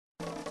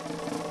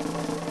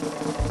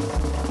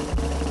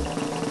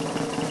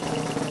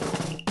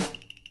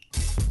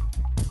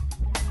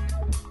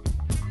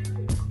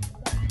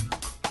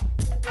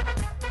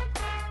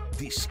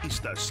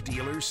the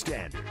Steelers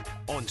Standard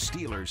on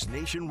Steelers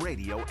Nation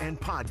Radio and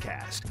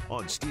podcast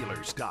on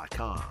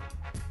Steelers.com.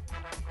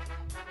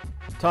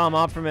 Tom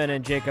Opperman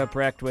and Jacob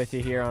Recht with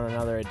you here on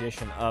another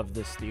edition of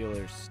the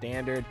Steelers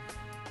Standard.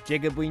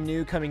 Jacob, we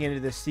knew coming into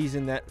this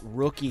season that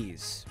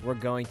rookies were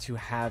going to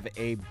have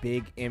a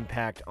big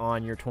impact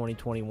on your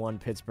 2021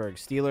 Pittsburgh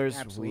Steelers.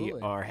 Absolutely.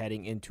 We are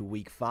heading into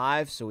week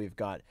 5, so we've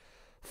got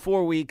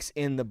 4 weeks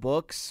in the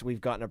books.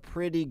 We've gotten a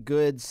pretty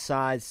good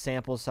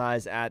sample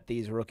size at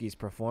these rookies'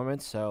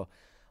 performance, so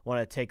I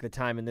want to take the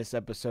time in this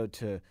episode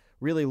to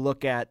really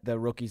look at the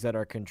rookies that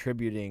are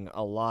contributing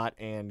a lot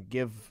and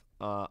give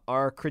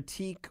our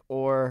critique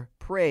or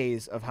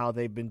praise of how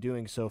they've been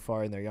doing so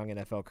far in their young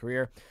NFL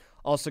career.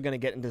 Also going to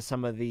get into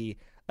some of the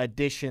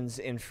additions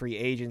in free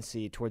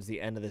agency towards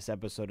the end of this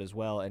episode as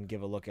well and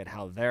give a look at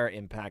how they're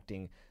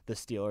impacting the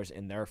Steelers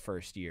in their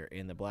first year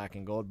in the black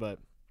and gold. But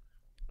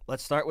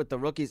let's start with the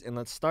rookies, and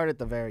let's start at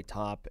the very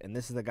top. And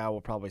this is the guy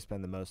we'll probably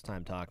spend the most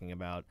time talking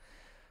about.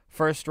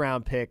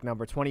 First-round pick,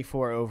 number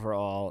 24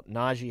 overall,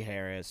 Najee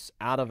Harris,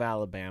 out of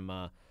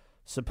Alabama,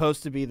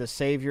 supposed to be the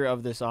savior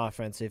of this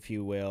offense, if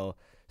you will.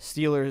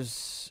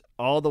 Steelers,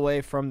 all the way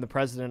from the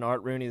president,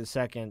 Art Rooney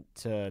II,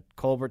 to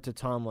Colbert to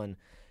Tomlin,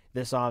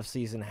 this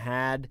offseason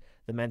had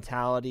the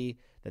mentality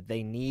that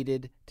they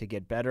needed to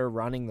get better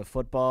running the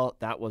football.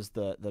 That was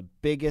the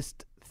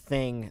biggest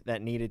thing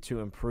that needed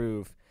to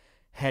improve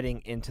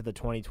heading into the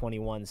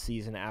 2021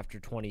 season after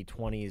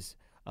 2020's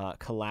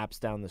collapse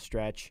down the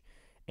stretch.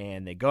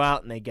 And they go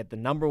out and they get the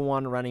number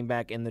 1 running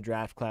back in the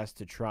draft class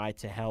to try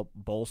to help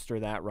bolster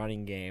that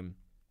running game.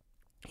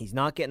 He's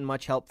not getting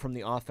much help from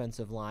the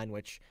offensive line,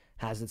 which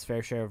has its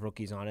fair share of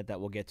rookies on it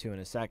that we'll get to in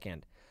a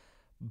second.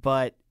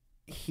 But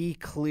he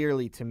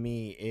clearly, to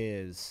me,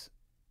 is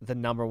the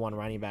number 1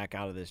 running back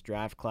out of this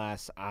draft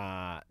class.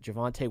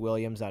 Javonte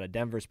Williams out of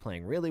Denver's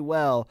playing really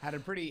well. Had a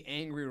pretty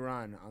angry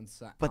run on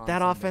But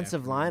that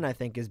offensive line, I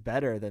think, is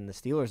better than the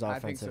Steelers'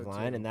 offensive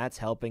line, too. and that's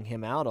helping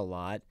him out a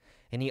lot.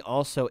 And he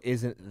also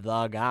isn't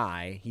the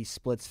guy. He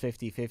splits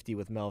 50-50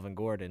 with Melvin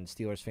Gordon.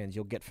 Steelers fans,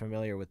 you'll get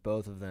familiar with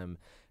both of them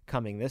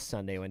coming this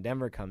Sunday when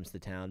Denver comes to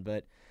town.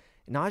 But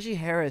Najee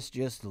Harris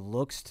just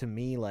looks to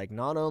me like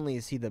not only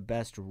is he the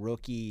best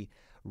rookie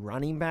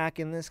running back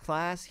in this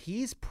class,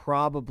 he's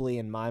probably,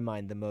 in my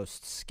mind, the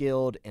most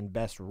skilled and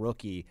best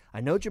rookie.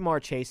 I know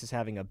Jamar Chase is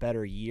having a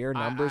better year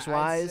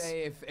numbers-wise. I'd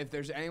say if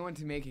there's anyone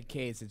to make a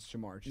case, it's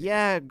Jamar Chase.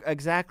 Yeah,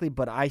 exactly,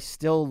 but I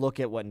still look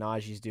at what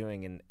Najee's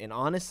doing, and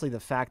honestly, the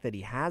fact that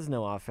he has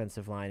no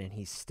offensive line and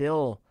he's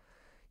still,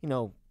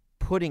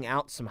 putting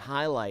out some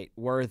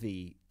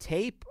highlight-worthy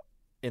tape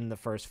in the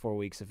first 4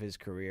 weeks of his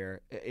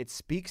career, it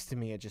speaks to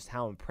me of just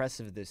how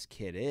impressive this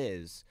kid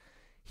is.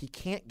 He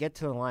can't get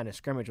to the line of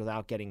scrimmage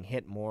without getting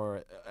hit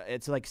more.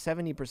 It's like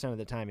 70% of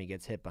the time he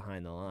gets hit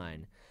behind the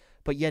line.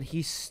 But yet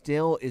he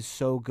still is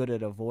so good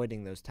at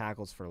avoiding those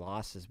tackles for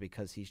losses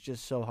because he's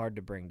just so hard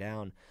to bring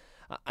down.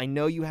 I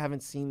know you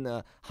haven't seen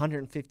the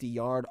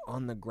 150-yard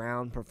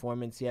on-the-ground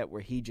performance yet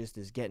where he just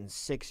is getting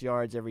 6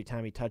 yards every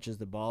time he touches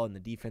the ball and the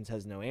defense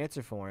has no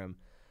answer for him.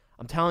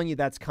 I'm telling you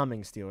that's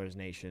coming, Steelers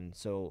Nation.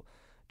 So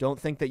don't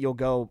think that you'll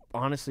go,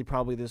 honestly,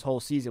 probably this whole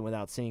season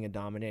without seeing a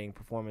dominating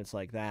performance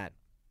like that.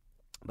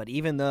 But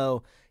even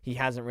though he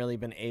hasn't really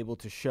been able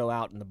to show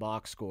out in the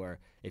box score,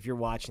 if you're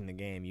watching the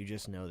game, you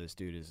just know this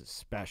dude is a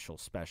special,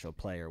 special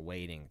player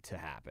waiting to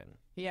happen.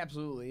 He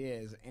absolutely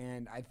is,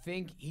 and I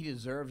think he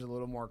deserves a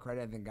little more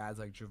credit than guys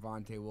like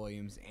Javonte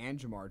Williams and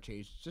Jamar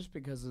Chase just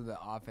because of the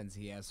offense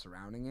he has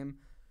surrounding him.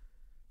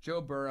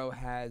 Joe Burrow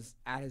has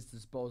at his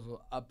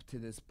disposal up to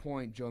this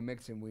point Joe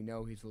Mixon. We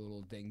know he's a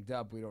little dinged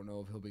up. We don't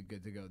know if he'll be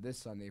good to go this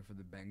Sunday for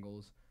the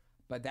Bengals.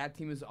 But that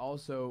team is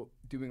also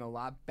doing a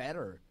lot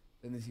better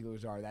than the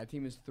Steelers are. That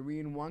team is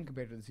 3-1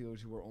 compared to the Steelers,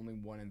 who are only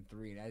 1-3.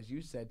 And as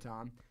you said,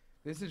 Tom,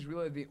 this is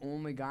really the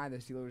only guy the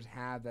Steelers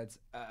have that's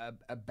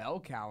a bell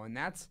cow, and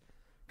that's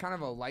kind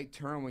of a light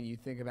term when you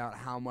think about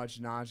how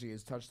much Najee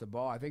has touched the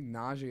ball. I think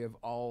Najee, of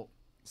all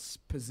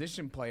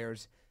position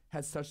players,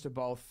 has touched the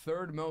ball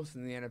third most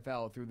in the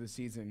NFL through the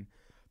season,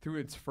 through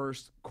its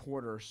first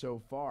quarter so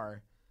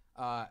far.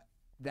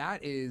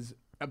 That is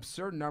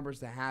absurd numbers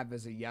to have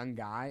as a young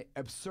guy,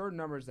 absurd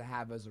numbers to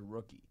have as a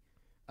rookie.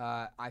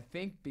 I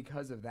think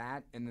because of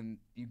that, and then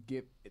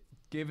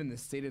given the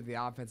state of the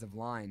offensive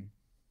line,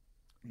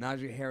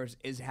 Najee Harris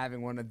is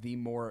having one of the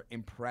more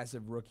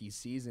impressive rookie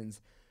seasons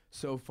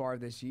so far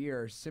this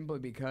year, simply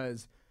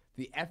because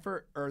the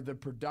effort or the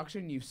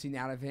production you've seen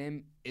out of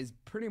him is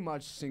pretty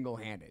much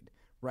single-handed,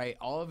 right?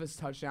 All of his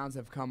touchdowns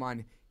have come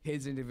on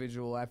his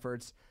individual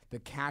efforts. The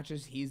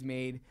catches he's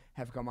made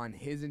have come on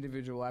his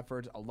individual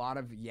efforts. A lot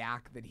of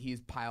yak that he's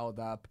piled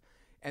up.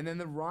 And then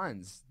the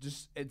runs,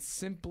 it's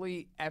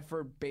simply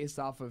effort based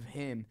off of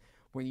him.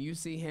 When you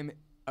see him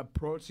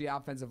approach the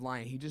offensive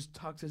line, he just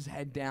tucks his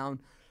head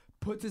down,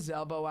 puts his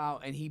elbow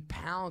out, and he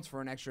pounds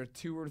for an extra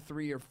 2 or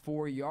 3 or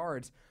 4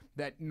 yards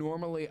that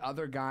normally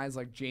other guys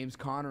like James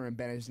Conner and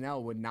Ben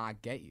Snell would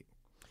not get you.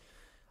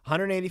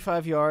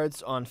 185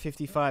 yards on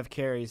 55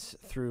 carries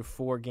through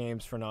 4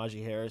 games for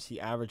Najee Harris. He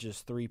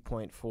averages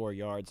 3.4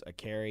 yards a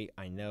carry.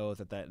 I know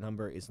that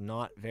number is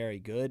not very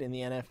good in the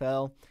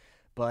NFL,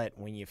 but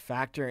when you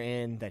factor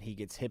in that he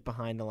gets hit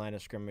behind the line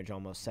of scrimmage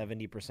almost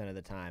 70% of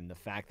the time, the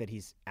fact that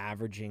he's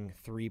averaging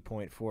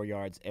 3.4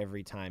 yards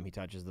every time he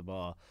touches the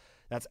ball,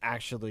 that's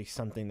actually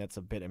something that's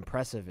a bit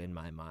impressive in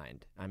my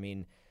mind. I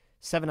mean,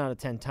 7 out of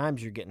 10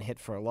 times you're getting hit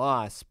for a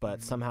loss,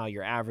 but somehow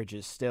your average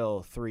is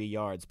still 3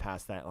 yards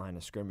past that line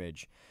of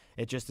scrimmage.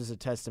 It just is a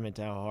testament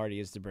to how hard he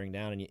is to bring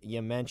down. And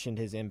you mentioned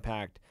his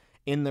impact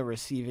in the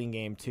receiving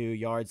game, too,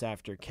 yards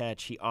after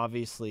catch. He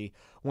obviously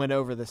went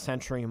over the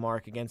century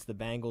mark against the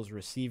Bengals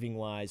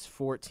receiving-wise,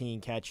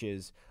 14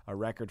 catches, a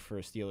record for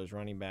a Steelers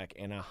running back,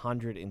 and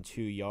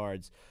 102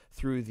 yards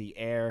through the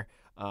air.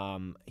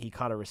 He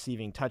caught a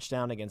receiving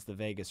touchdown against the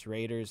Vegas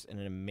Raiders, and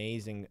an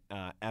amazing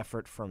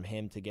effort from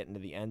him to get into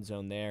the end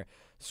zone there.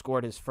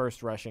 Scored his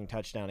first rushing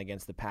touchdown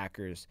against the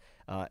Packers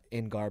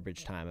in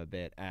garbage time a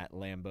bit at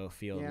Lambeau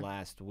Field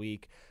last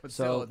week. But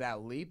still,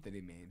 that leap that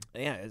he made.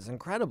 Yeah, it's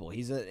incredible.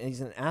 He's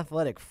an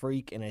athletic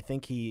freak, and I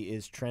think he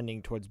is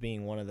trending towards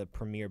being one of the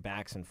premier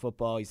backs in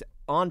football. He's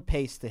on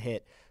pace to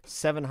hit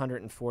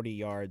 740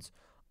 yards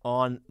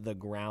on the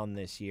ground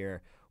this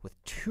year with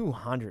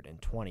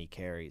 220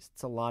 carries.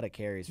 It's a lot of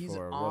carries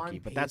for a rookie,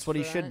 but that's what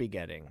he should be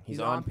getting. He's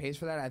on pace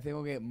for that. I think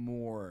we'll get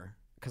more.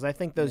 Because I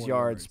think those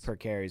yards per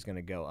carry is going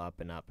to go up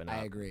and up and up.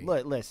 I agree.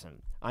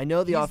 Listen, I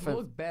know the offense. He's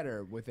looked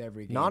better with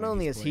every game. Not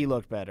only has he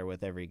looked better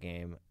with every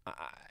game,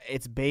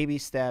 it's baby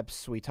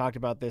steps. We talked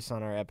about this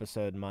on our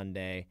episode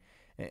Monday.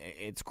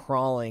 It's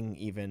crawling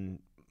even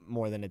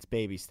more than it's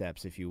baby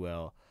steps, if you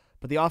will.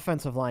 But the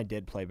offensive line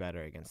did play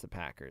better against the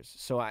Packers.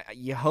 So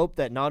you hope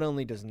that not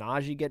only does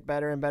Najee get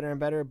better and better and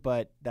better,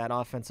 but that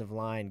offensive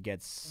line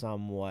gets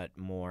somewhat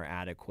more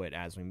adequate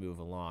as we move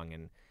along,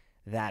 and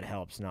that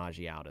helps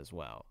Najee out as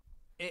well.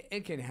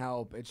 It can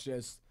help. It's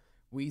just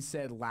we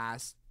said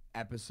last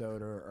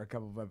episode or a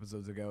couple of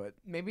episodes ago,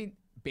 maybe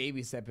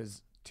baby step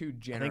is too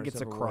generous. I think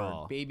it's a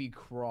crawl. Word. Baby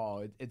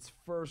crawl. It's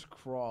first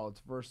crawl.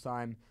 It's first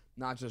time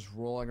not just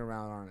rolling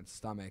around on its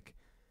stomach.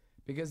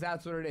 Because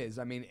that's what it is.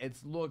 I mean,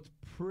 it's looked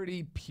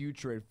pretty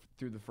putrid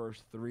through the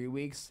first 3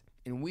 weeks.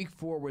 And week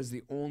 4 was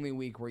the only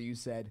week where you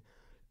said,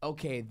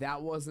 okay,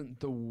 that wasn't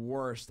the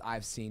worst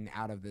I've seen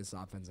out of this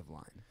offensive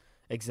line.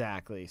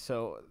 Exactly.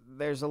 So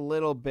there's a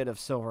little bit of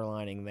silver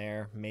lining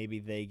there. Maybe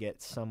they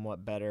get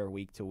somewhat better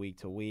week to week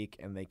to week,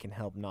 and they can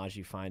help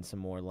Najee find some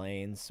more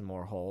lanes, some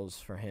more holes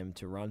for him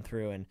to run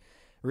through and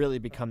really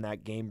become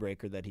that game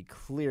breaker that he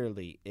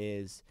clearly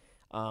is.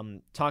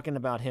 Talking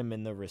about him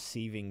in the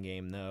receiving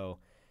game, though,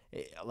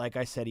 like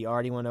I said, he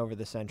already went over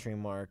the century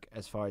mark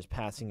as far as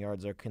passing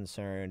yards are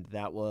concerned.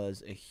 That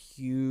was a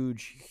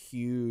huge,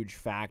 huge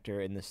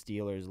factor in the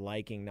Steelers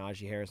liking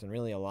Najee Harris, and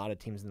really a lot of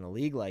teams in the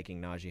league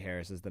liking Najee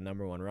Harris as the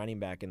number 1 running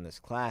back in this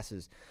class.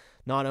 Is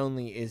not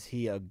only is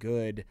he a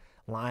good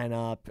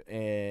lineup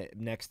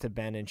next to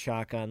Ben and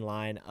shotgun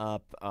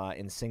lineup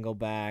in single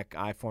back,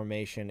 I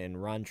formation,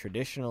 and run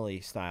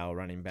traditionally style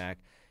running back,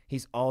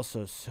 he's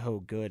also so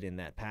good in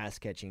that pass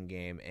catching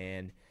game,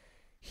 and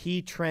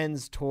he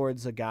trends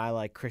towards a guy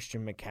like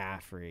Christian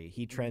McCaffrey.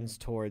 He trends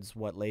towards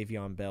what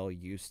Le'Veon Bell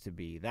used to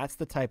be. That's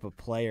the type of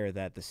player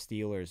that the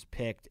Steelers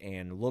picked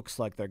and looks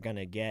like they're going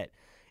to get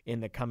in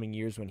the coming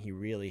years when he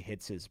really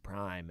hits his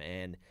prime.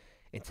 And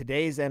in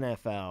today's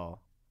NFL,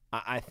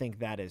 I think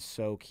that is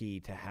so key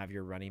to have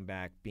your running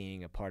back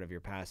being a part of your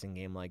passing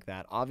game like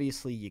that.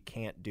 Obviously, you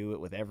can't do it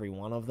with every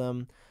one of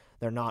them.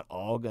 They're not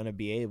all going to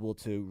be able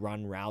to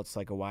run routes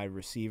like a wide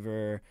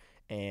receiver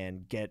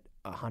and get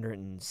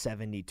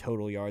 170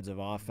 total yards of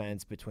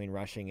offense between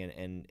rushing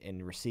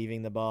and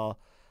receiving the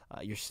ball.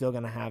 You're still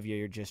going to have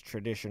your just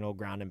traditional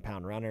ground and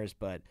pound runners,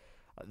 but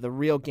the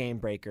real game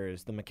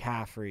breakers, the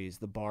McCaffreys,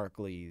 the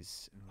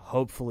Barkleys,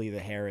 hopefully the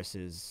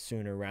Harrises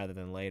sooner rather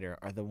than later,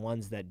 are the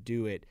ones that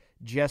do it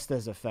just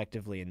as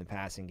effectively in the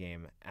passing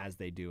game as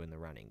they do in the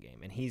running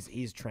game. And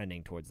he's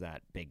trending towards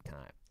that big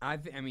time. I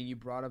mean, you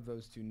brought up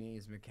those two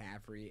names,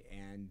 McCaffrey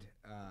and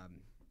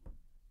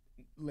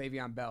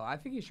Le'Veon Bell. I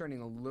think he's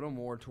trending a little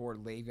more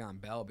toward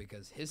Le'Veon Bell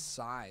because his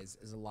size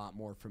is a lot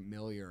more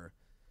familiar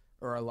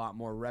or a lot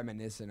more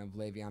reminiscent of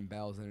Le'Veon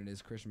Bell's than it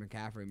is Christian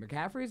McCaffrey.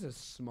 McCaffrey's a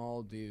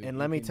small dude. And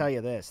let me tell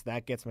you this,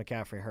 that gets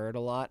McCaffrey hurt a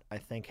lot. I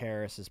think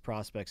Harris's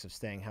prospects of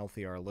staying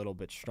healthy are a little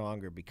bit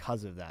stronger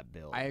because of that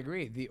build. I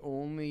agree. The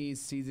only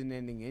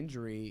season-ending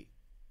injury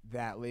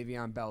that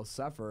Le'Veon Bell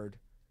suffered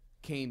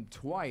came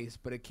twice,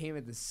 but it came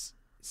at the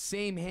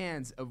same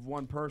hands of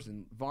one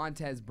person,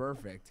 Vontaze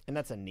Burfict. And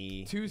that's a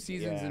knee. 2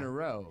 seasons in a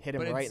row. Hit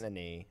him right in the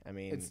knee. I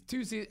mean, it's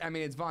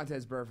it's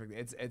Vontaze Burfict.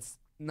 It's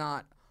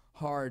not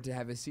hard to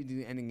have a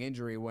season-ending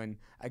injury when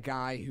a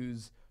guy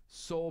whose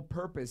sole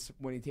purpose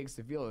when he takes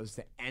the field is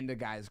to end a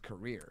guy's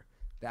career.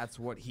 That's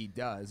what he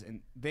does,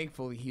 and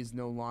thankfully he's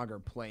no longer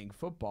playing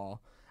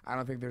football. I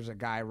don't think there's a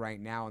guy right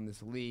now in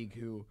this league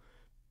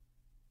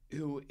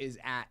who is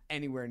at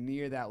anywhere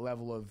near that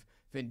level of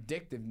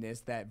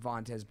vindictiveness that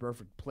Vontaze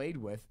Burfict played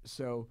with.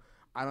 So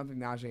I don't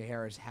think Najee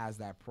Harris has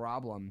that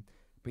problem.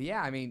 But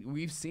yeah, I mean,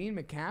 we've seen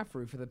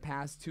McCaffrey for the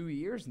past 2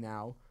 years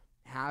now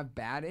have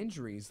bad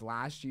injuries.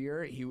 Last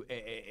year,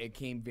 it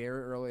came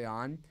very early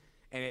on,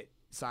 and it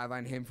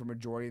sidelined him for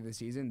majority of the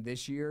season.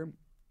 This year,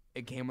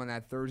 it came on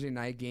that Thursday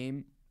night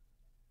game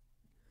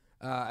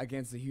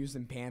against the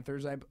Houston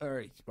Texans,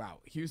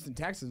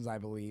 I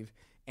believe.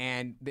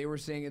 And they were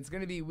saying it's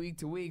going to be week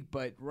to week,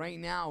 but right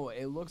now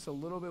it looks a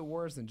little bit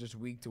worse than just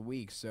week to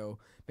week. So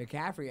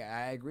McCaffrey,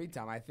 I agree,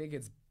 Tom. I think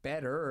it's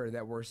better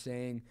that we're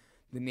saying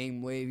the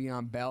name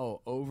Le'Veon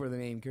Bell over the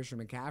name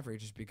Christian McCaffrey,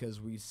 just because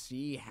we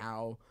see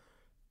how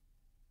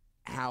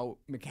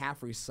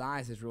McCaffrey's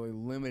size has really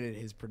limited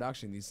his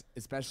production,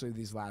 especially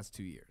these last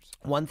 2 years.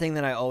 One thing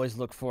that I always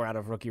look for out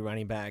of rookie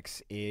running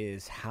backs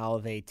is how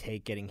they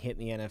take getting hit in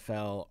the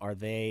NFL. Are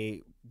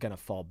they going to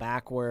fall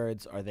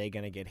backwards? Are they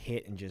going to get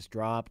hit and just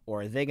drop?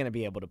 Or are they going to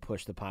be able to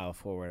push the pile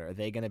forward? Are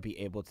they going to be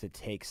able to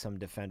take some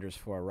defenders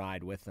for a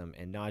ride with them?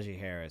 And Najee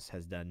Harris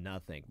has done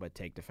nothing but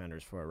take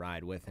defenders for a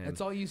ride with him.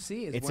 That's all you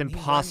see. It's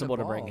impossible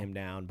to bring him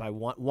down by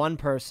one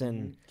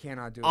person.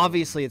 Cannot do it.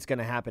 Obviously, it's going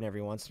to happen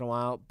every once in a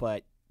while,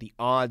 but the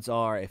odds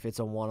are if it's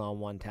a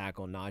one-on-one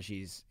tackle,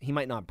 he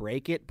might not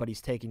break it, but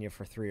he's taking you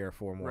for 3 or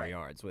 4 more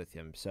yards with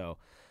him. So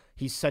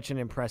he's such an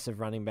impressive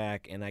running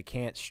back, and I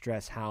can't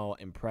stress how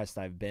impressed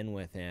I've been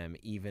with him,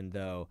 even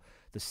though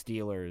the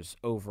Steelers'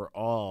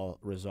 overall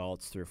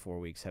results through 4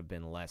 weeks have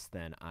been less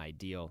than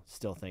ideal.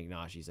 Still think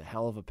Najee's a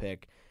hell of a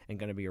pick and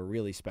going to be a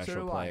really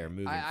special player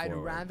moving forward. I'd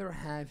rather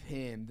have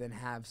him than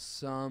have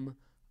some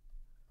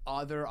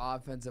other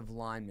offensive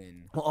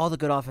linemen. Well, all the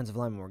good offensive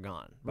linemen were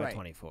gone by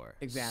 24.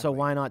 Exactly. So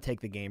why not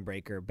take the game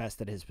breaker,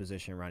 best at his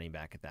position, running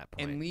back at that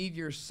point? And leave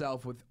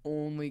yourself with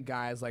only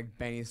guys like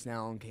Benny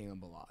Snell and Kalen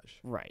Ballage.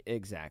 Right,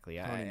 exactly.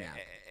 Tony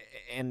Mack.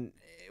 And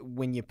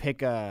when you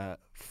pick a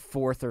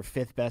 4th or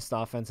 5th best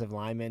offensive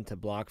lineman to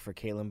block for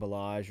Kalen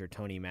Ballage or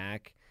Tony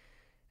Mack,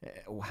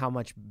 how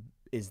much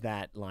is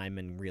that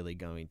lineman really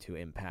going to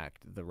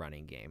impact the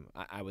running game?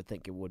 I would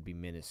think it would be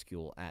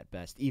minuscule at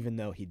best, even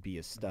though he'd be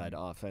a stud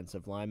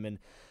offensive lineman.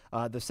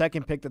 The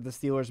second pick that the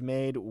Steelers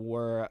made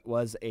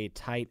was a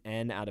tight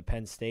end out of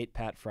Penn State,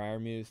 Pat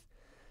Freiermuth.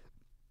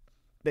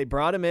 They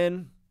brought him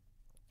in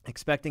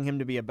expecting him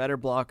to be a better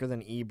blocker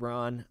than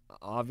Ebron.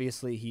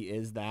 Obviously, he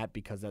is that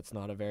because that's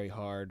not a very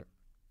hard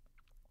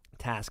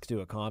task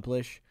to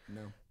accomplish.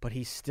 No. But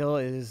he still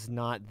is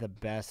not the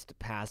best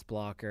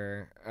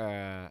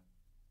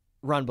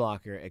run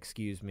blocker,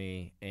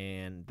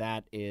 and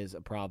that is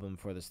a problem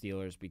for the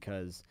Steelers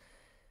because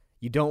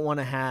you don't want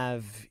to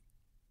have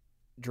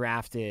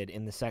drafted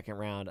in the second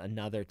round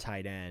another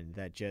tight end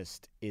that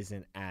just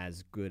isn't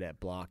as good at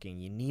blocking.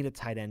 You need a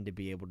tight end to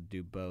be able to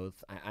do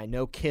both. I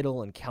know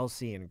Kittle and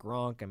Kelsey and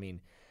Gronk, I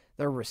mean,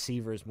 they're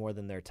receivers more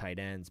than they're tight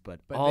ends, but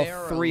all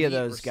three of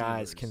those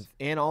guys can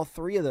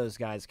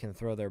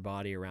throw their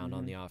body around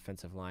on the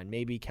offensive line.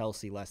 Maybe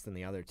Kelsey less than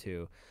the other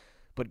two.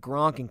 But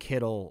Gronk and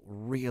Kittle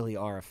really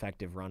are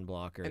effective run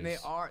blockers.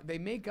 And they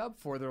make up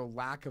for their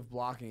lack of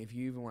blocking, if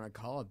you even want to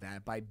call it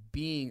that, by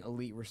being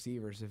elite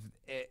receivers.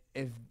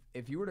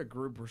 If you were to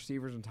group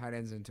receivers and tight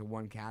ends into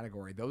one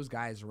category, those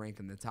guys rank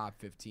in the top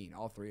 15,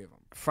 all three of them.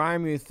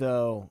 Freiermuth,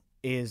 though,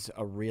 is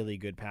a really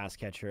good pass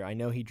catcher. I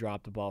know he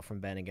dropped the ball from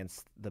Ben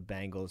against the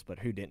Bengals, but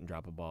who didn't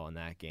drop a ball in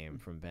that game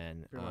from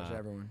Ben? Pretty much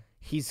everyone.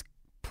 He's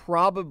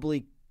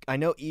probably – I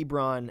know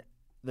Ebron –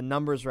 the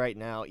numbers right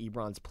now,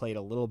 Ebron's played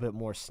a little bit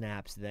more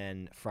snaps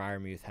than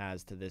Freiermuth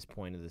has to this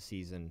point of the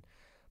season.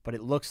 But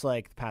it looks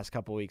like the past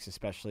couple weeks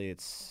especially,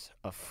 it's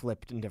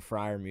flipped into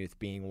Freiermuth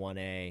being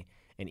 1A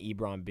and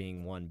Ebron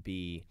being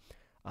 1B.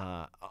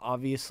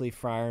 Obviously,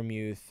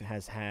 Freiermuth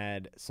has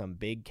had some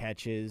big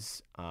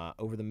catches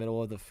over the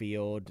middle of the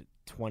field,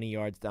 20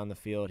 yards down the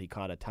field. He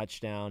caught a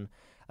touchdown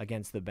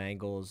against the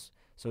Bengals.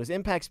 So his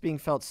impact's being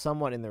felt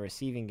somewhat in the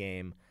receiving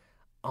game.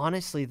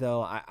 Honestly,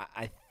 though,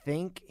 I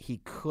think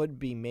he could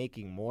be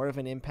making more of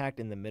an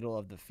impact in the middle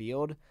of the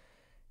field.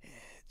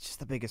 It's just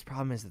the biggest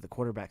problem is that the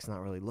quarterback's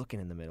not really looking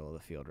in the middle of the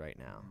field right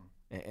now.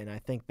 And I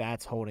think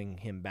that's holding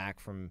him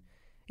back from,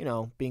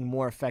 being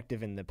more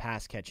effective in the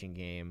pass-catching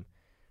game.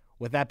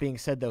 With that being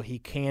said, though, he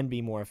can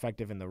be more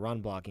effective in the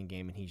run-blocking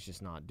game, and he's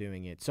just not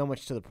doing it. So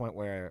much to the point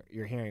where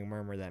you're hearing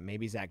murmur that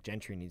maybe Zach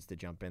Gentry needs to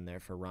jump in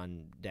there for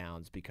run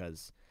downs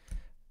because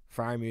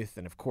Freiermuth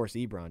and, of course,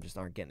 Ebron just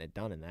aren't getting it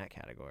done in that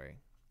category.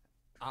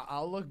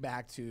 I'll look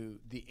back to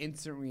the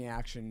instant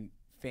reaction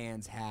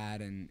fans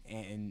had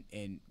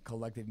and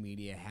collective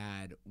media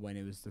had when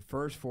it was the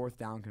first fourth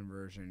down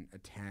conversion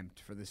attempt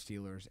for the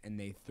Steelers, and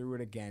they threw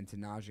it again to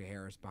Najee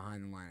Harris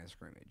behind the line of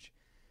scrimmage.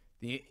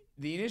 The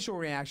initial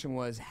reaction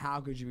was,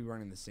 how could you be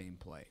running the same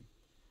play?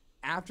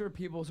 After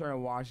people started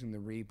watching the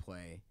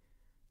replay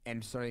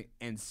and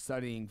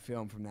studying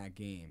film from that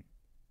game,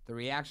 the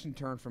reaction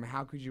turned from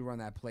how could you run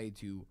that play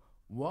to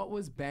what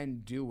was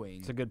Ben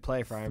doing? It's a good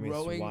play for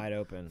Freiermuth, wide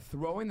open.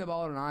 Throwing the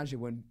ball to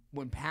Najee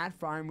when Pat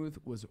Freiermuth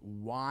was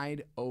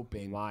wide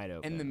open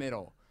in the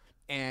middle.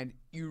 And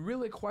you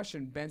really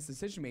question Ben's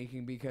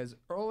decision-making because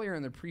earlier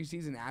in the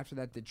preseason after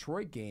that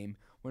Detroit game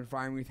when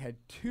Freiermuth had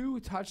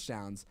 2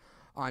 touchdowns,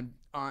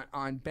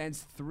 on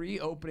Ben's 3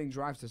 opening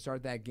drives to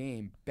start that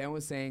game, Ben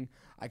was saying,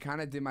 I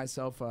kind of did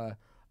myself a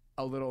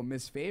little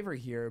misfavor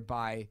here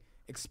by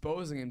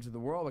exposing him to the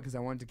world because I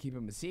wanted to keep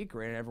him a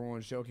secret. And everyone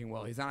was joking,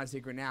 well, he's not a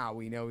secret now.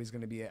 We know he's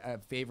going to be a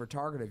favorite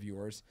target of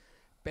yours.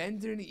 Ben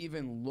didn't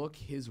even look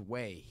his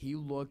way. He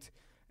looked,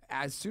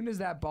 as soon as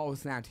that ball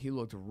was snapped, he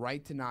looked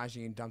right to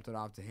Najee and dumped it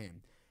off to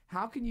him.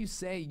 How can you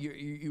say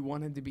you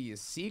want him to be a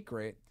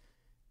secret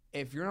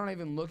if you're not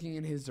even looking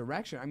in his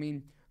direction? I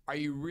mean, are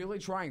you really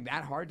trying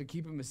that hard to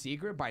keep him a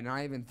secret by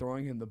not even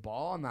throwing him the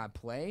ball on that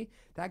play?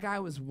 That guy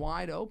was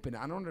wide open.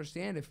 I don't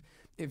understand if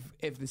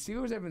the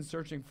Steelers have been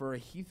searching for a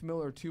Heath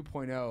Miller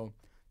 2.0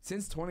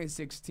 since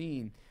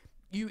 2016,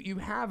 you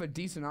have a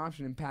decent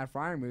option in Pat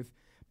Freiermuth.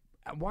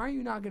 Why are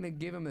you not going to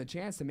give him a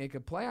chance to make a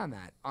play on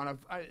that,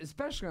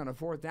 especially on a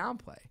 4th down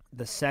play?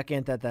 The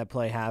second that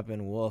play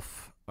happened,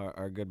 Wolf,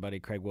 our good buddy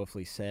Craig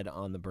Wolfley, said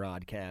on the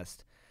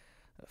broadcast,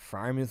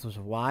 Freiermuth was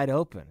wide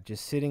open,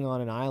 just sitting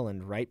on an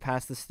island right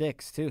past the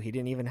sticks, too. He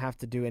didn't even have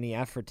to do any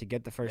effort to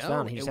get the first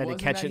down. He just had to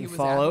catch it and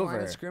fall over.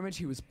 Line of scrimmage,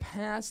 he was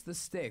past the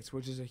sticks,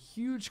 which is a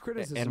huge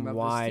criticism of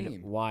this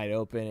team. Wide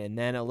open. And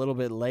then a little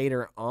bit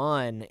later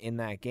on in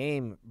that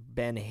game,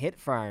 Ben hit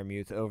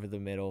Freiermuth over the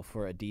middle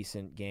for a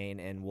decent gain.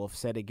 And Wolf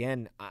said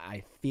again,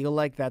 I feel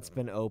like that's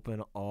been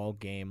open all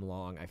game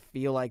long. I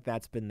feel like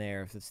that's been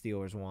there if the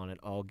Steelers want it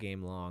all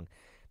game long.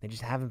 They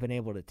just haven't been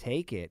able to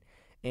take it.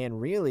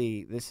 And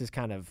really, this is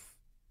kind of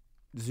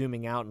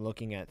zooming out and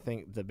looking at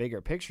the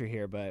bigger picture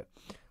here, but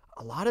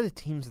a lot of the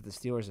teams that the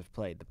Steelers have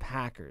played, the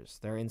Packers,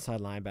 their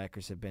inside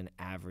linebackers have been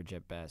average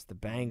at best. The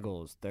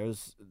Bengals,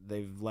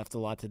 they've left a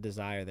lot to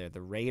desire there. The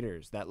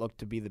Raiders, that looked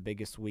to be the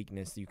biggest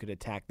weakness. You could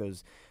attack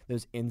those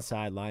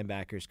inside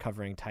linebackers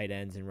covering tight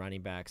ends and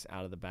running backs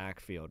out of the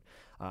backfield.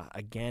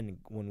 Again,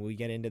 when we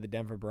get into the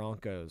Denver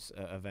Broncos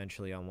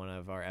eventually on one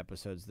of our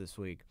episodes this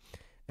week,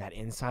 that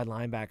inside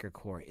linebacker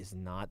core is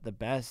not the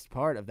best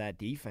part of that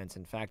defense.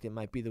 In fact, it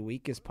might be the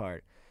weakest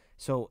part.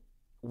 So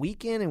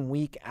week in and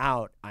week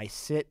out, I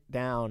sit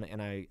down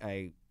and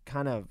I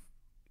kind of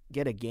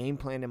get a game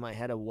plan in my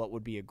head of what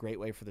would be a great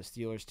way for the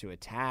Steelers to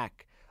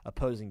attack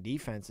opposing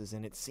defenses.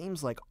 And it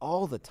seems like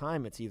all the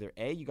time it's either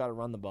A, you got to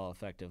run the ball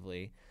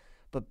effectively,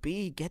 but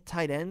B, get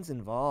tight ends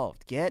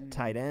involved. Get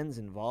tight ends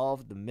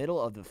involved. The middle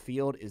of the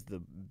field is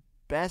the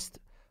best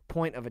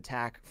point of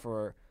attack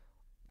for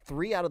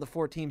 3 out of the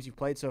 4 teams you've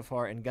played so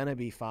far, and gonna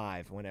be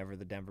 5 whenever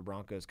the Denver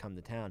Broncos come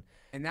to town.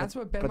 And that's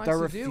what Ben likes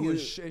to do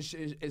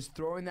is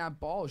throwing that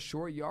ball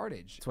short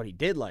yardage. That's what he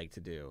did like to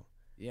do.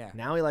 Yeah.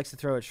 Now he likes to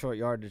throw it short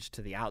yardage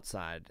to the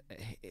outside.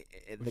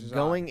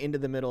 Going into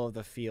the middle of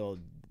the field,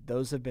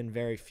 those have been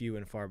very few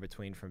and far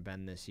between from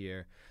Ben this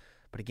year.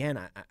 But again,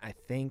 I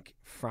think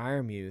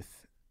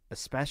Freiermuth,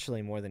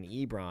 especially more than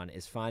Ebron,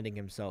 is finding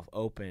himself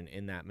open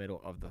in that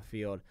middle of the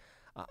field.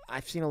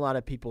 I've seen a lot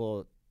of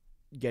people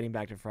getting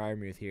back to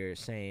Freiermuth here,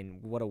 saying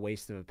what a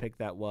waste of a pick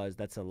that was.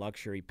 That's a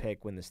luxury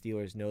pick when the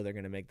Steelers know they're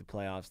going to make the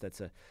playoffs.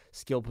 That's a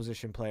skill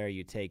position player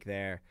you take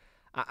there.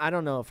 I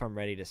don't know if I'm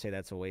ready to say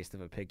that's a waste of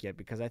a pick yet,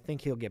 because I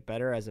think he'll get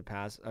better as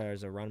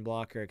a run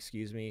blocker,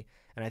 and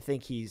I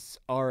think he's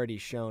already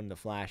shown the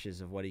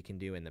flashes of what he can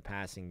do in the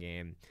passing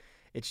game.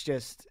 It's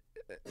just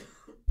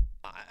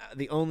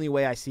the only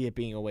way I see it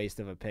being a waste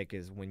of a pick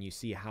is when you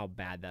see how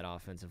bad that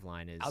offensive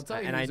line is. I'll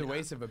tell you who's a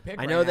waste of a pick.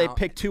 I know they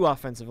picked 2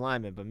 offensive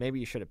linemen, but maybe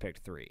you should have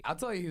picked 3. I'll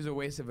tell you who's a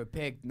waste of a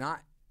pick, not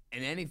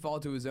in any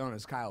fault to his own,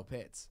 is Kyle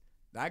Pitts.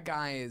 That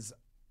guy is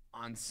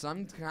on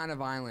some kind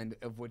of island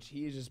of which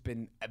he has just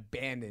been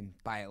abandoned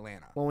by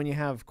Atlanta. Well, when you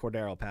have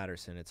Cordero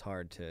Patterson, it's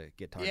hard to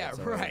get targets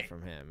away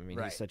from him. I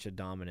mean, he's such a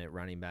dominant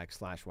running back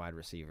 / wide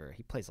receiver.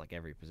 He plays like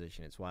every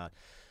position. It's wild.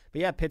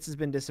 But yeah, Pitts has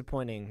been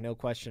disappointing, no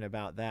question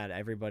about that.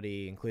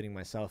 Everybody, including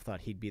myself, thought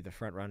he'd be the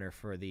front runner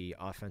for the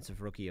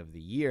Offensive Rookie of the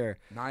Year.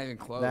 Not even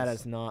close. That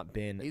has not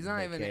been He's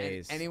not even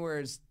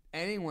anywhere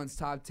anyone's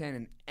top 10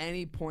 in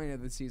any point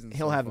of the season.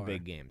 He'll have a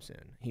big game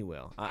soon. He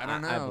will. I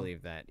don't know. I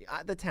believe that.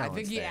 The talent's I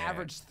think he there.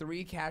 averaged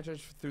 3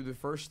 catches through the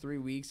first 3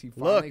 weeks. He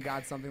finally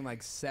got something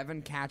like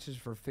 7 catches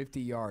for 50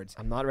 yards.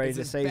 I'm not ready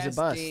to say he's a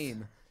bust.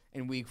 Game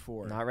in week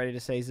 4. Not ready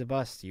to say he's a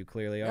bust. You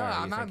clearly are. No,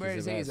 I'm not ready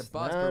to say he's a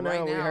bust. But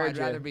right now, I'd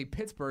rather be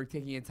Pittsburgh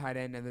taking a tight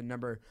end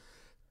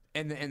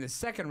in the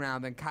second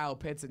round than Kyle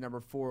Pitts at number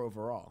 4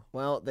 overall.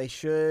 Well, they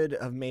should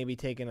have maybe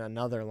taken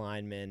another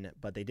lineman,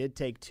 but they did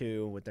take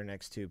 2 with their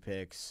next 2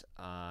 picks.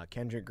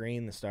 Kendrick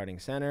Green, the starting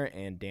center,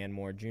 and Dan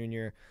Moore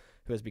Jr.,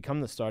 who has become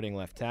the starting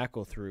left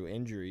tackle through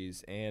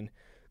injuries. And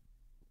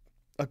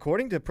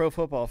according to Pro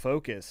Football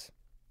Focus,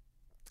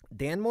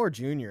 Dan Moore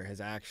Jr.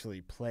 has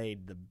actually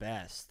played the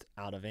best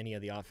out of any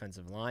of the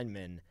offensive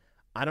linemen.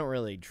 I don't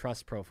really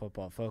trust Pro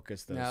Football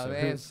Focus, though. No,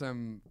 they have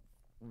some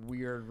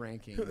weird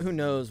rankings. Who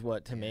knows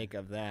what to make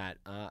of that?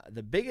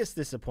 The biggest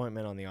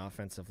disappointment on the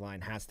offensive line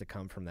has to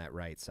come from that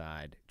right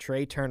side.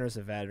 Trey Turner's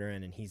a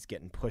veteran, and he's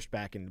getting pushed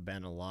back into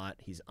Ben a lot.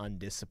 He's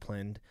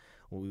undisciplined.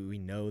 We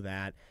know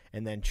that.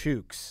 And then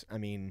Chooks. I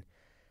mean,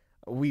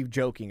 we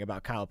joking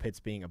about Kyle Pitts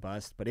being a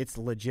bust, but it's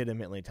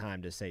legitimately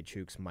time to say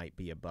Chooks might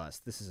be a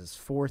bust. This is his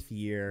 4th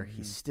year.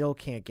 He still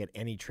can't get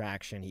any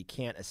traction. He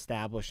can't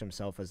establish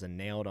himself as a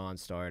nailed-on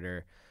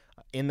starter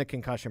in the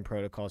concussion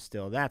protocol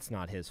still. That's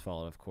not his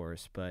fault, of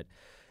course, but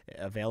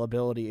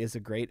availability is a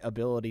great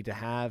ability to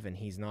have, and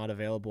he's not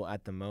available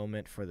at the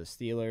moment for the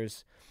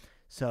Steelers.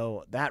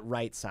 So that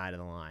right side of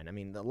the line, I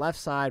mean, the left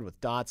side with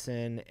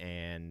Dotson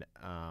and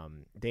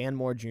Dan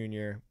Moore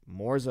Jr.,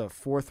 Moore's a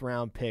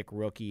 4th-round pick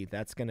rookie.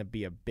 That's going to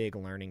be a big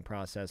learning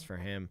process for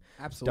him.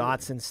 Absolutely.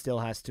 Dotson still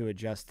has to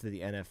adjust to the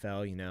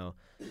NFL. You know,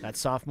 that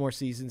sophomore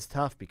season's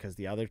tough because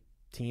the other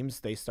teams,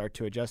 they start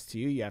to adjust to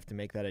you. You have to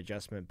make that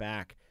adjustment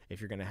back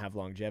if you're going to have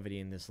longevity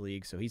in this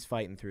league. So he's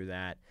fighting through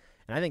that.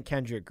 And I think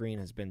Kendrick Green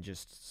has been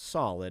just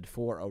solid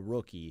for a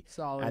rookie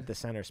at the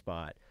center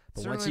spot.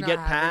 But Certainly once you get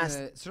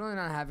past, certainly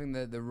not having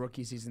the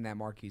rookie season that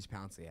Marquise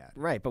Pouncey had.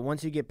 right? But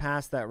once you get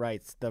past that,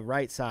 the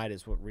right side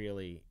is what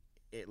really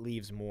it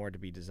leaves more to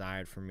be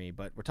desired for me.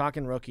 But we're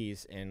talking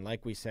rookies, and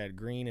like we said,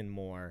 Green and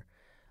Moore.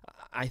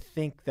 I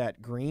think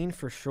that Green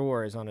for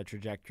sure is on a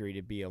trajectory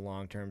to be a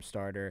long-term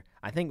starter.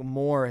 I think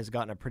Moore has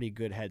gotten a pretty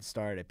good head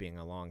start at being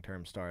a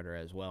long-term starter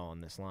as well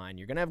on this line.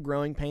 You're gonna have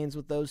growing pains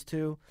with those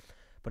two,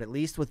 but at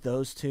least with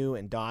those two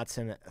and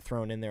Dotson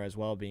thrown in there as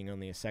well, being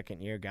only a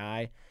 2nd-year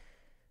guy.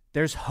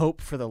 There's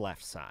hope for the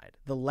left side.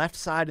 The left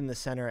side in the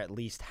center at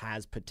least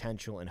has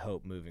potential and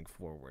hope moving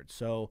forward.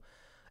 So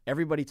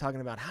everybody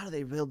talking about how do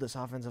they build this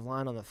offensive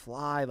line on the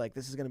fly? Like,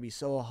 this is going to be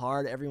so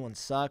hard. Everyone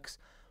sucks.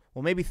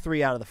 Well, maybe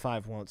 3 out of the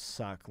 5 won't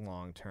suck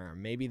long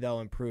term. Maybe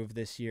they'll improve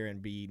this year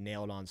and be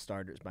nailed on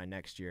starters by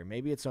next year.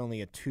 Maybe it's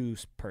only a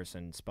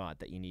 2-person spot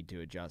that you need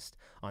to adjust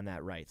on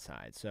that right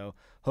side. So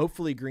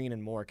hopefully Green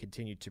and Moore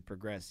continue to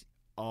progress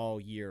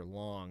all year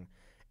long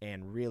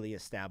and really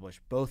establish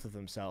both of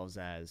themselves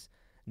as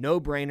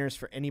no-brainers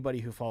for anybody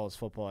who follows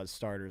football as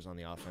starters on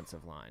the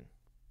offensive line.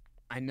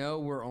 I know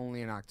we're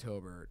only in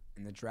October,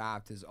 and the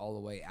draft is all the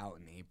way out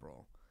in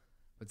April.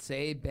 But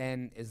say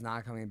Ben is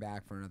not coming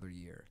back for another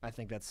year. I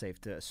think that's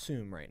safe to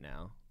assume right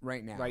now.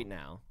 Right now. Right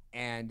now.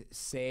 And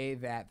say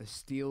that the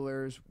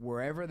Steelers,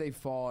 wherever they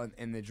fall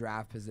in the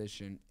draft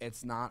position,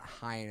 it's not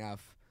high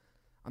enough.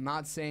 I'm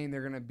not saying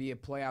they're going to be a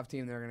playoff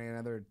team. They're going to get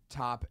another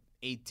top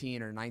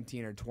 18 or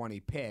 19 or 20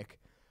 pick.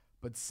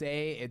 But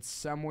say it's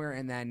somewhere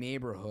in that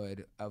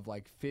neighborhood of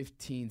like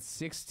 15,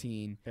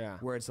 16,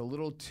 where it's a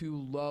little too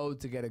low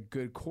to get a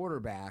good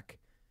quarterback.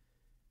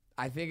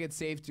 I think it's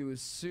safe to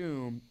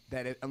assume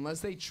that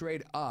unless they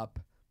trade up,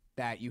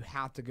 that you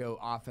have to go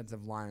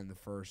offensive line in the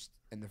first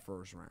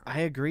round.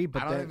 I agree,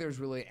 but I don't think there's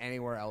really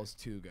anywhere else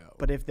to go.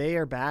 But if they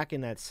are back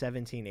in that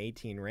 17,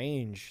 18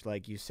 range,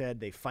 like you said,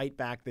 they fight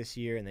back this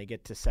year and they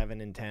get to 7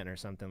 and 10 or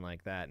something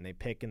like that, and they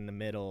pick in the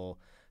middle,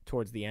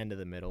 towards the end of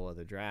the middle of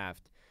the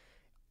draft.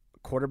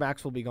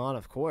 Quarterbacks will be gone,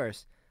 of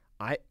course.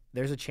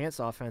 There's a chance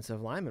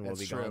offensive linemen will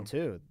be gone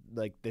too.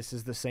 Like, this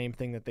is the same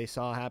thing that they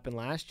saw happen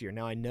last year.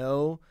 Now, I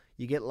know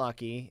you get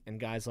lucky, and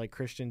guys like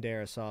Christian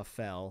Darrisaw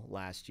fell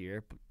last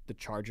year. But the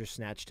Chargers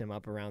snatched him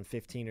up around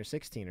 15 or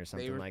 16 or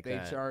something like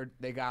that.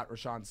 They got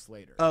Rashawn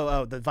Slater.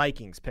 Oh, the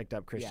Vikings picked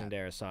up Christian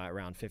Darrisaw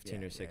around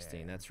 15 or 16.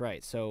 Yeah. That's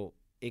right. So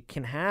it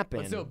can happen.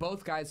 But still,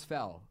 both guys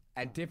fell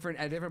at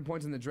different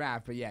points in the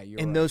draft. But yeah,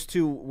 and those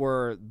two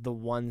were the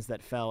ones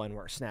that fell and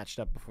were snatched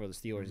up before the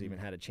Steelers even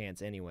had a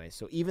chance anyway.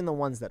 So even the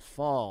ones that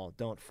fall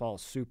don't fall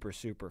super,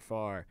 super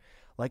far.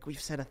 Like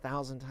we've said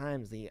 1,000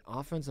 times, the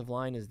offensive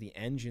line is the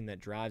engine that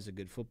drives a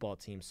good football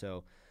team.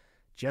 So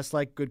just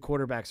like good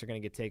quarterbacks are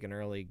going to get taken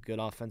early, good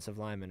offensive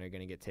linemen are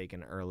going to get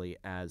taken early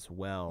as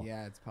well.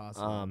 Yeah, it's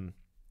possible.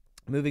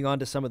 Moving on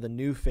to some of the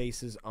new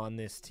faces on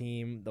this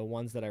team, the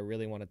ones that I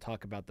really want to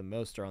talk about the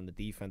most are on the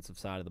defensive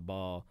side of the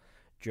ball.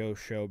 Joe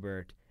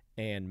Schobert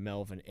and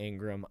Melvin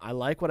Ingram. I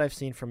like what I've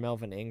seen from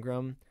Melvin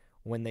Ingram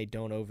when they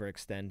don't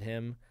overextend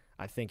him.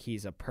 I think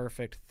he's a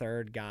perfect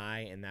third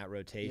guy in that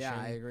rotation. Yeah,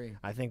 I agree.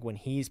 I think when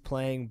he's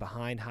playing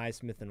behind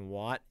Highsmith and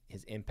Watt,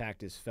 his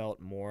impact is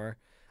felt more.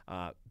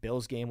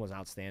 Bill's game was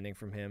outstanding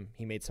from him.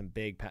 He made some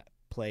big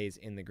plays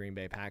in the Green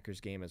Bay Packers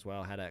game as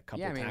well. Had a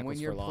couple tackles for losses. When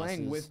you're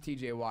playing with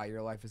TJ Watt,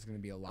 your life is going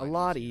to be a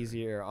lot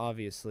easier,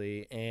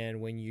 obviously. And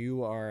when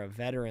you are a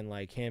veteran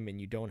like him and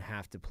you don't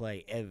have to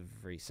play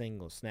every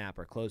single snap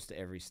or close to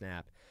every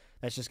snap,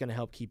 that's just going to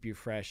help keep you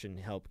fresh and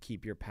help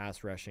keep your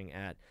pass rushing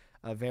at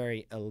a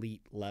very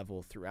elite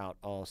level throughout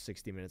all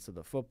 60 minutes of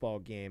the football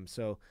game.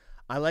 So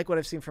I like what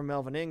I've seen from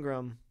Melvin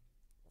Ingram.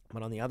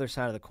 But on the other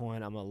side of the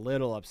coin, I'm a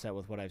little upset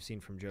with what I've seen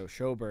from Joe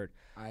Schobert.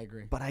 I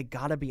agree. But I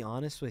got to be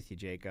honest with you,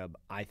 Jacob.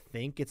 I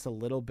think it's a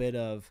little bit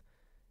of,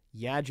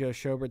 Joe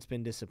Schobert's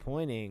been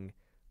disappointing,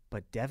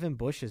 but Devin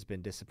Bush has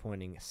been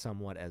disappointing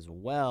somewhat as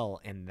well,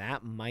 and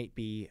that might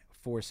be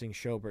forcing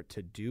Schobert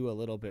to do a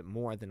little bit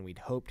more than we'd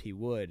hoped he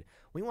would.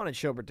 We wanted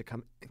Schobert to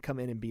come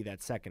in and be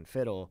that second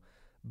fiddle,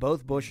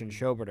 both Bush and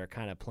Schobert are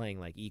kind of playing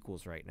like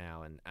equals right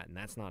now, and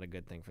that's not a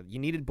good thing. You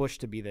needed Bush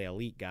to be the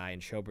elite guy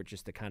and Schobert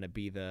just to kind of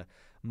be the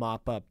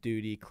mop-up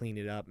duty, clean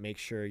it up, make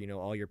sure,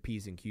 all your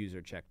P's and Q's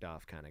are checked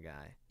off kind of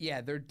guy.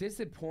 Yeah, they're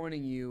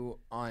disappointing you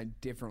on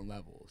different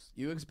levels.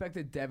 You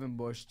expected Devin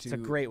Bush It's a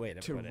great way to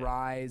put it.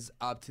 rise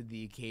up to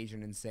the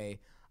occasion and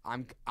say,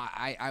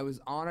 I was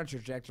on a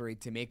trajectory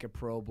to make a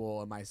Pro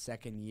Bowl in my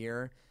second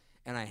year,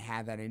 and I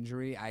had that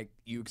injury.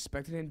 You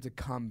expected him to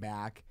come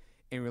back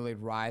and really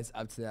rise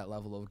up to that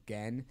level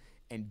again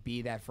and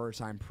be that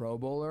first-time Pro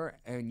Bowler.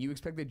 And you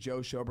expected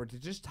Joe Schobert to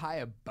just tie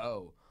a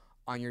bow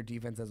on your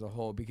defense as a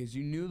whole because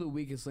you knew the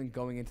weakest link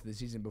going into the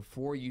season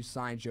before you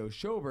signed Joe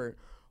Schobert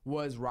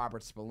was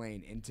Robert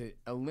Spillane. And to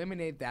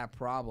eliminate that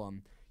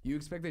problem, you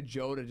expected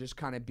Joe to just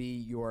kind of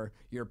be your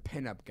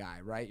pin-up guy,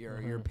 right?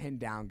 Your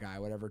pin-down guy,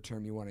 whatever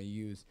term you want to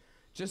use,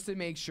 just to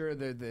make sure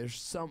that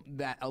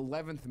that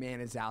 11th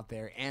man is out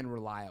there and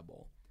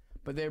reliable.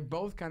 But they're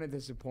both kind of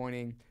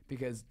disappointing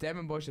because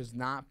Devin Bush is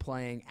not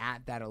playing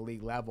at that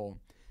elite level.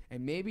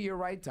 And maybe you're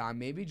right, Tom.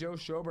 Maybe Joe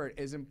Schobert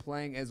isn't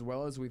playing as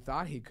well as we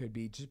thought he could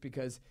be just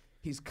because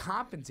he's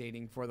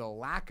compensating for the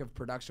lack of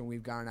production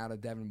we've gotten out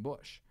of Devin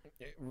Bush.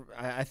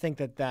 I think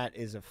that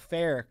is a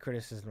fair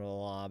criticism of the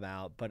law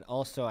about, but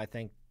also I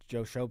think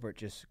Joe Schobert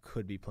just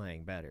could be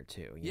playing better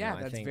too.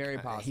 I think very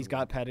possible. He's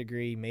got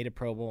pedigree, made a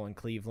Pro Bowl in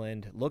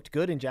Cleveland, looked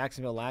good in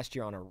Jacksonville last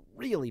year on a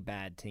really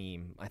bad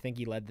team. I think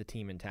he led the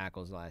team in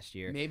tackles last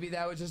year. Maybe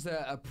that was just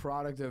a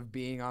product of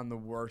being on the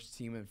worst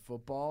team in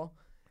football.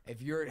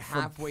 If you're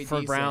halfway for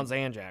decent, Browns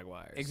and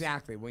Jaguars.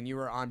 Exactly. When you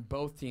were on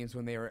both teams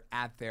when they were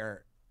at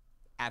their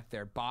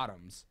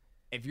bottoms.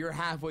 If you're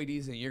halfway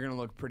decent, you're going to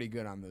look pretty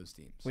good on those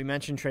teams. We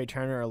mentioned Trey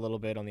Turner a little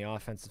bit on the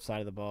offensive side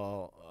of the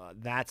ball.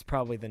 That's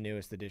probably the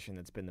newest addition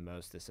that's been the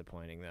most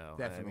disappointing, though.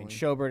 Definitely. I mean,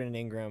 Schobert and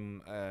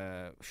Ingram,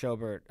 yeah,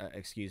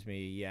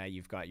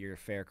 you've got your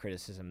fair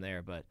criticism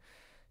there, but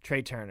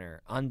Trey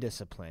Turner,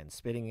 undisciplined,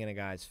 spitting in a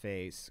guy's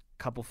face,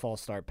 couple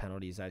false start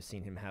penalties I've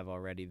seen him have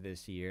already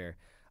this year.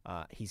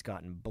 He's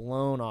gotten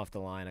blown off the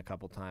line a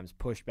couple times,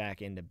 pushed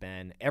back into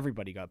Ben.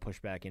 Everybody got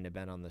pushed back into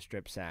Ben on the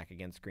strip sack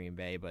against Green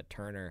Bay, but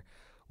Turner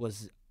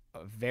was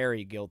a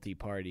very guilty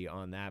party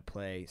on that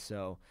play.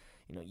 So,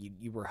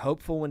 you were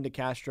hopeful when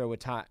DeCastro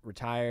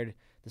retired.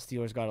 The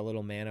Steelers got a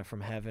little manna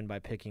from heaven by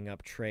picking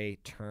up Trey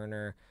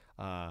Turner,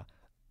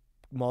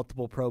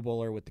 multiple Pro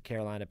Bowler with the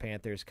Carolina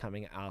Panthers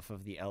coming off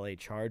of the LA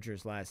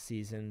Chargers last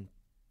season.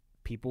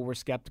 People were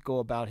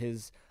skeptical about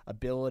his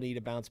ability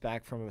to bounce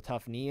back from a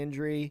tough knee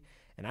injury.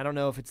 And I don't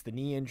know if it's the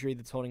knee injury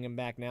that's holding him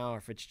back now or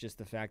if it's just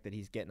the fact that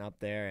he's getting up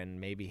there and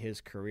maybe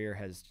his career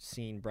has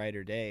seen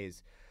brighter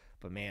days.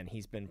 But, man,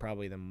 he's been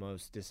probably the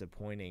most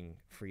disappointing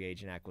free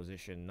agent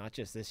acquisition, not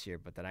just this year,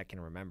 but that I can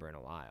remember in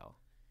a while.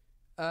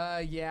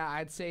 Yeah,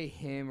 I'd say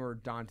him or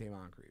Dante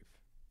Moncrief.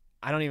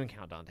 I don't even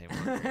count Dante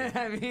Moncrief.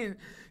 I mean,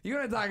 you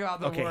want to talk about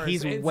the worst. Okay,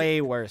 he's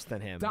way worse than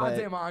him.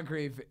 Dante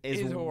Moncrief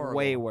is horrible.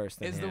 Way worse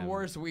than him. Is the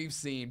worst we've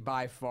seen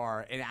by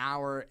far in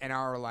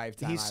our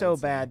lifetime. He's so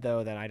bad,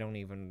 though, that I don't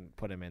even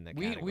put him in the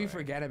category. We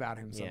forget about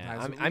him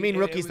sometimes. Yeah, I mean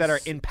rookies that are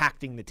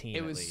impacting the team.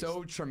 It was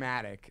so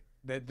traumatic.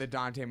 The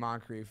Dante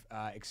Moncrief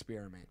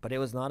experiment. But it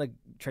was not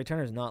Trey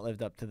Turner's not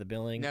lived up to the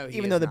billing. No,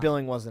 even though the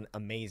billing wasn't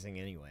amazing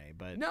anyway.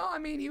 But no, I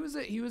mean he was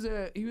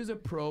a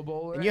Pro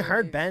Bowler. And you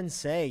heard Ben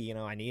say,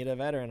 I need a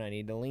veteran. I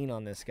need to lean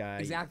on this guy.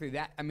 Exactly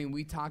that. I mean,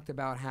 we talked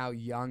about how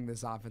young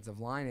this offensive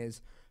line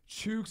is.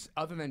 Chooks,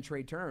 other than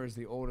Trey Turner, is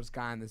the oldest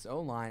guy on this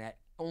O-line at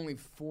only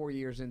 4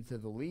 years into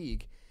the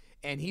league,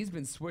 and he's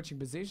been switching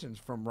positions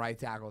from right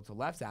tackle to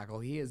left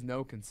tackle. He has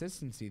no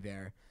consistency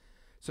there.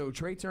 So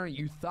Trey Turner,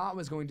 you thought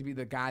was going to be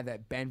the guy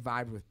that Ben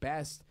vibed with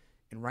best,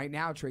 and right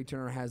now Trey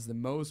Turner has the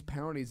most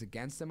penalties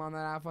against him on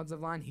that offensive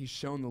line. He's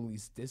shown the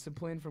least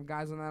discipline from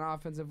guys on that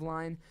offensive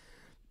line.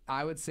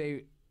 I would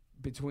say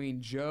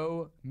between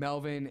Joe,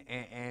 Melvin,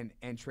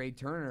 and Trey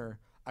Turner,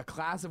 a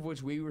class of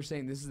which we were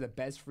saying this is the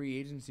best free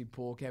agency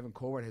pool Kevin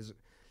Colbert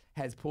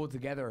has pulled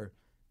together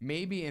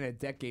maybe in a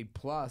decade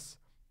plus,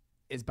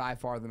 is by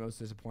far the most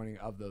disappointing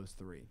of those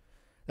three.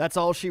 That's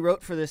all she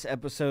wrote for this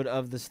episode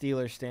of the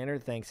Steelers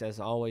Standard. Thanks, as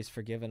always,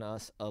 for giving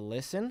us a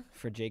listen.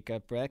 For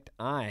Jacob Brecht,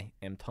 I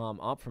am Tom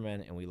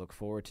Opferman, and we look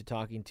forward to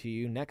talking to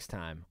you next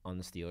time on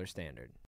the Steelers Standard.